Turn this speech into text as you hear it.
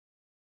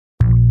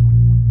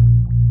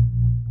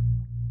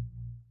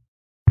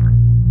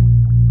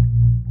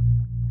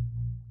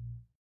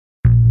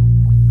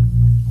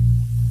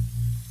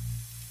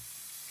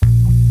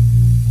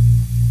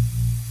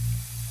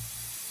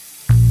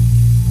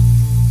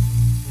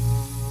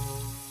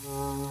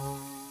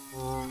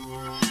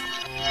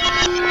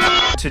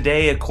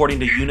Today, according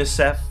to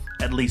UNICEF,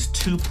 at least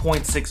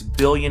 2.6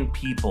 billion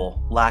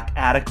people lack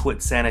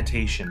adequate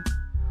sanitation,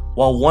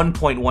 while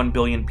 1.1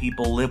 billion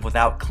people live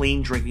without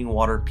clean drinking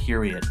water,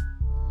 period.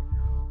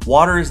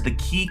 Water is the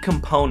key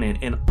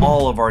component in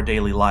all of our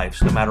daily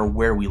lives, no matter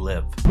where we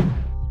live.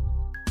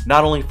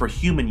 Not only for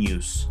human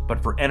use,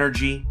 but for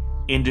energy,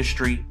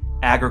 industry,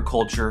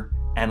 agriculture,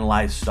 and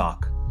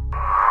livestock.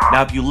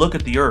 Now, if you look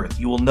at the Earth,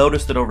 you will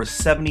notice that over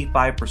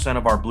 75%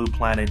 of our blue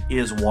planet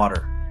is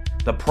water.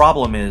 The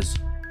problem is,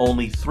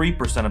 only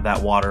 3% of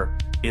that water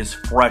is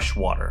fresh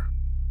water.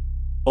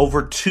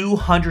 Over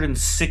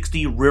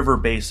 260 river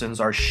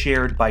basins are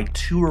shared by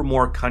 2 or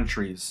more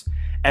countries,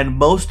 and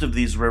most of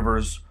these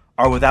rivers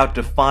are without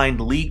defined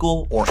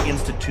legal or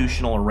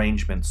institutional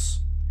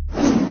arrangements.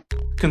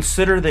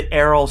 Consider the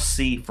Aral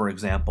Sea, for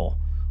example,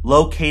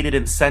 located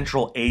in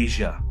Central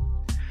Asia.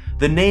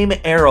 The name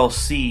Aral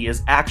Sea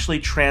is actually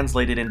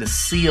translated into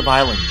Sea of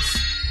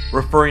Islands,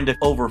 referring to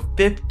over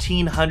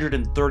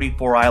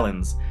 1,534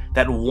 islands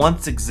that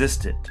once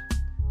existed.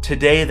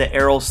 Today, the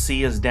Aral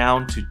Sea is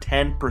down to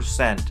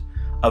 10%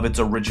 of its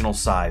original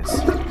size.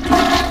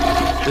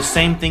 The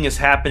same thing is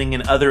happening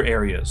in other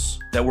areas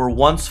that were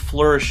once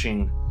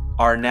flourishing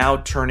are now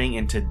turning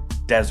into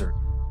desert.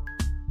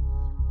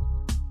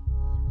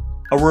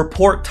 A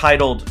report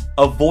titled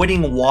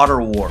 "Avoiding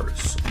Water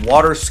Wars: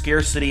 Water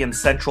Scarcity and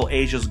Central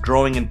Asia's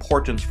Growing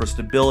Importance for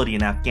Stability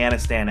in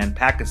Afghanistan and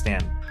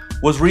Pakistan"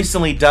 was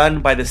recently done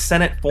by the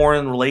Senate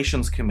Foreign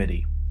Relations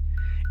Committee.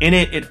 In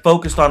it, it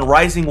focused on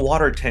rising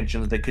water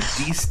tensions that could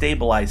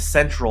destabilize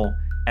Central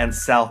and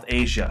South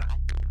Asia.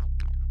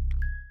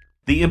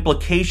 The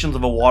implications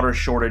of a water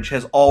shortage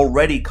has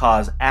already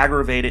caused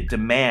aggravated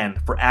demand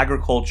for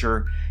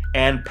agriculture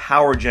and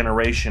power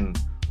generation,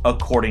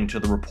 according to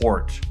the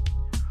report.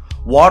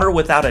 Water,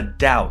 without a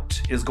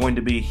doubt, is going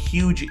to be a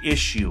huge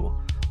issue,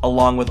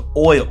 along with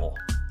oil,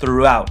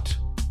 throughout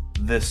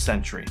this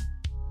century.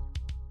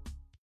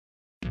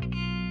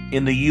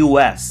 In the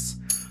US,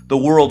 the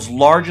world's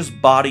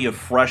largest body of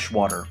fresh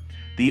water,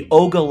 the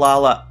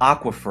Ogallala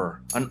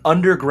Aquifer, an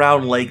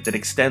underground lake that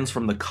extends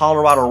from the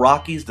Colorado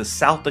Rockies to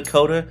South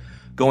Dakota,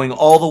 going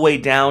all the way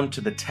down to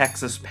the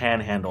Texas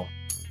Panhandle,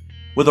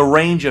 with a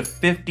range of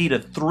 50 to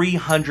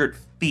 300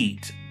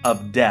 feet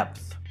of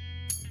depth.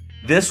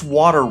 This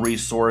water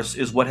resource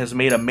is what has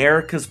made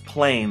America's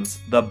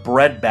plains the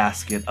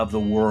breadbasket of the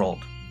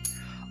world.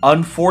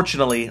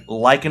 Unfortunately,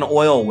 like an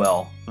oil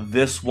well,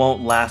 this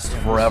won't last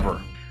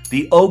forever.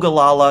 The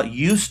Ogallala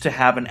used to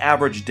have an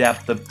average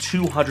depth of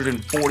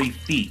 240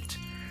 feet.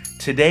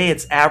 Today,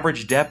 its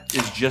average depth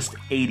is just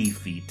 80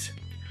 feet.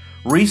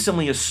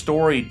 Recently, a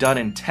story done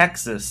in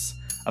Texas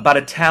about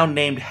a town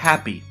named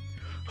Happy,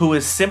 who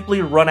has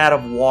simply run out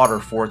of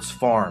water for its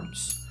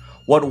farms.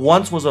 What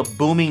once was a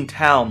booming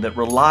town that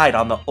relied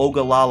on the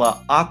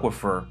Ogallala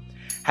Aquifer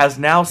has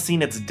now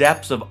seen its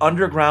depths of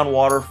underground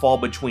water fall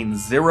between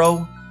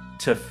 0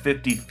 to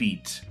 50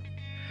 feet.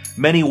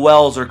 Many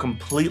wells are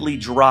completely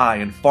dry,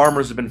 and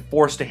farmers have been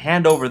forced to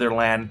hand over their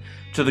land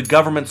to the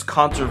government's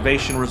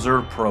Conservation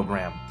Reserve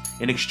Program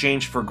in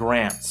exchange for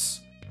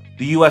grants.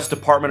 The U.S.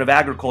 Department of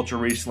Agriculture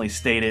recently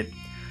stated,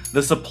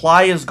 "The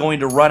supply is going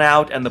to run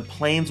out and the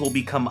plains will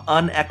become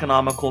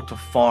uneconomical to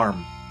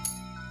farm."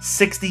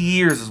 60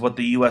 years is what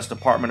the U.S.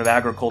 Department of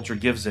Agriculture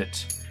gives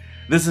it.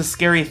 This is a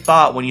scary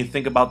thought when you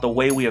think about the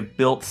way we have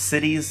built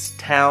cities,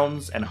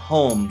 towns, and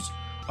homes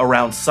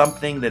around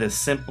something that is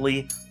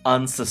simply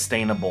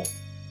unsustainable.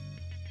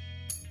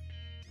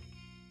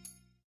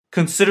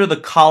 Consider the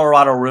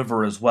Colorado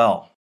River as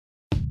well.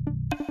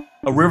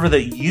 A river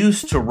that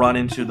used to run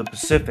into the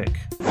Pacific,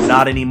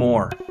 not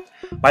anymore.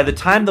 By the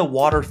time the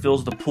water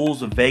fills the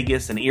pools of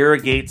Vegas and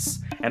irrigates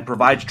and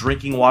provides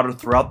drinking water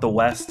throughout the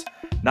West,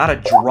 not a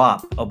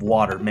drop of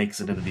water makes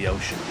it into the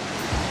ocean.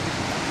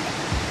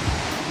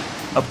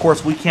 Of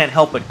course, we can't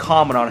help but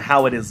comment on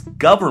how it is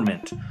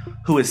government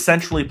who has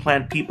centrally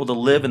planned people to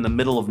live in the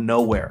middle of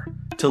nowhere,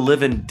 to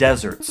live in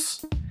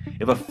deserts.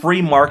 If a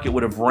free market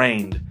would have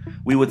reigned,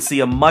 we would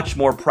see a much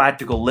more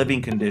practical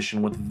living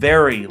condition with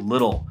very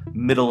little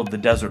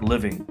middle-of-the-desert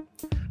living,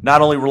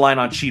 not only relying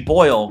on cheap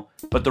oil,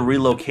 but the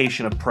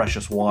relocation of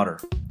precious water.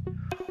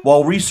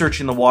 While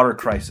researching the water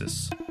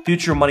crisis,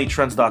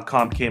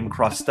 FutureMoneyTrends.com came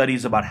across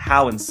studies about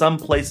how in some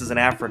places in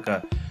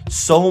Africa,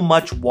 so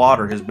much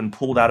water has been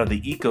pulled out of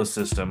the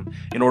ecosystem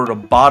in order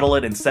to bottle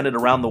it and send it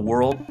around the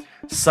world,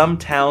 some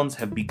towns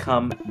have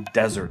become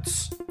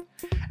deserts.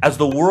 As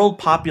the world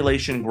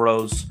population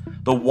grows,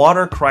 the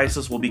water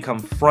crisis will become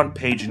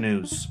front-page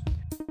news.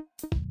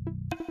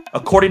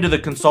 According to the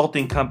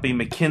consulting company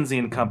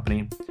McKinsey &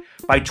 Company,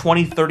 by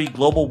 2030,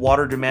 global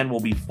water demand will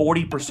be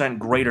 40%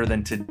 greater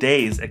than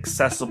today's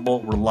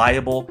accessible,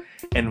 reliable,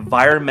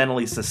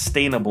 environmentally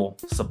sustainable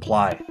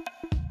supply.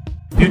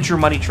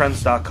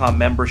 FutureMoneyTrends.com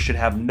members should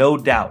have no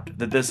doubt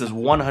that this is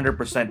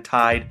 100%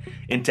 tied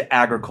into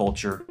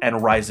agriculture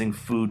and rising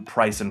food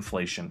price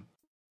inflation.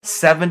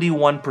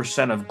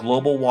 71% of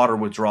global water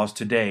withdrawals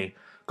today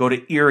go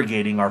to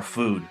irrigating our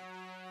food.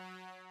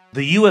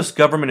 The US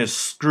government has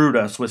screwed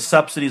us with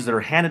subsidies that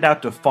are handed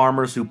out to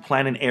farmers who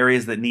plant in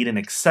areas that need an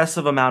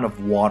excessive amount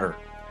of water.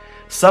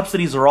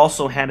 Subsidies are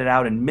also handed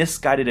out in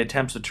misguided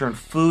attempts to turn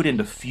food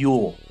into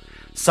fuel,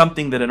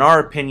 something that in our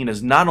opinion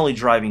is not only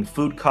driving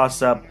food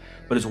costs up,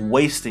 but is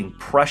wasting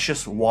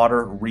precious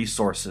water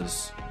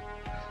resources.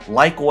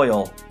 Like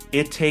oil,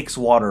 it takes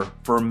water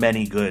for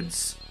many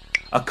goods.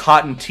 A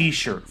cotton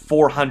t-shirt,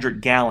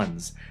 400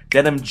 gallons.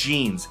 Denim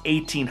jeans,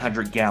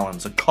 1,800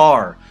 gallons. A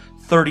car,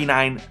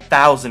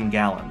 39,000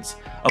 gallons.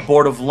 A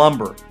board of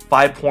lumber,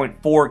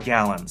 5.4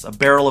 gallons. A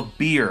barrel of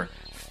beer,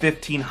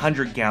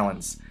 1,500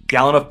 gallons.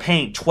 Gallon of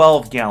paint,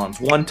 12 gallons.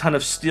 1 ton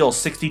of steel,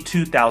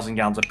 62,000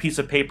 gallons. A piece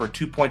of paper,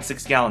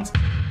 2.6 gallons.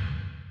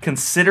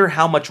 Consider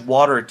how much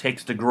water it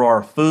takes to grow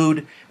our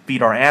food,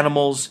 feed our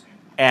animals,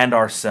 and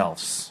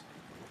ourselves.